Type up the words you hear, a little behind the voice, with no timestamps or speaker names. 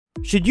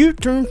Should you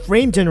turn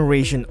frame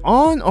generation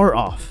on or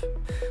off?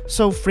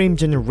 So frame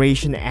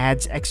generation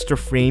adds extra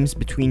frames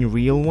between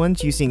real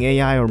ones using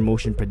AI or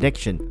motion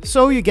prediction,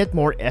 so you get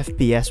more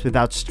FPS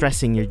without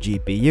stressing your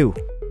GPU.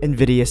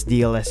 NVIDIA's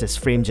DLSS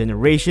frame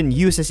generation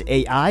uses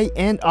AI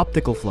and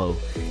optical flow.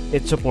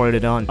 It's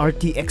supported on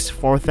RTX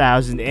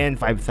 4000 and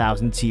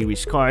 5000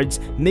 series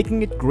cards,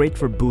 making it great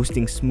for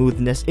boosting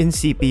smoothness in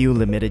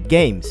CPU-limited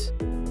games.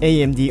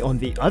 AMD, on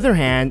the other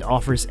hand,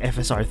 offers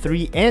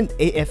FSR3 and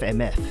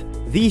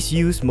AFMF. These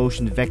use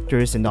motion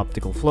vectors and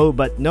optical flow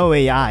but no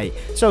AI,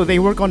 so they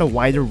work on a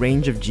wider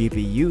range of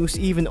GPUs,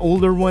 even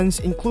older ones,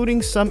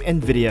 including some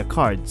NVIDIA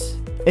cards.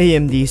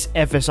 AMD's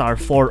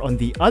FSR4, on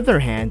the other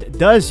hand,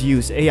 does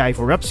use AI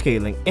for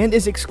upscaling and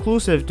is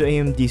exclusive to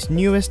AMD's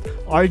newest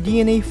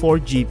RDNA 4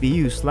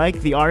 GPUs like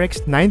the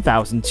RX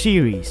 9000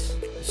 series.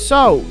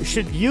 So,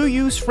 should you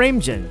use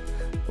framegen?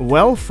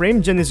 Well,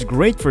 framegen is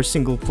great for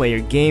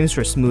single-player games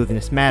where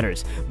smoothness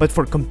matters, but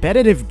for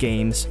competitive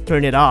games,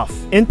 turn it off.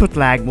 Input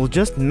lag will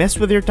just mess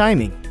with your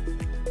timing.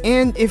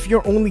 And if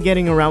you're only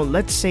getting around,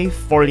 let's say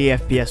 40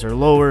 FPS or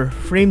lower,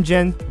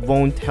 framegen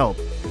won't help.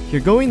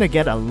 You're going to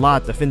get a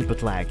lot of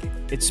input lag.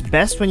 It's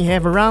best when you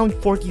have around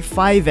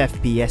 45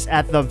 FPS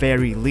at the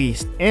very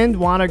least, and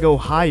wanna go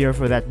higher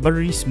for that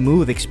buttery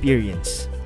smooth experience.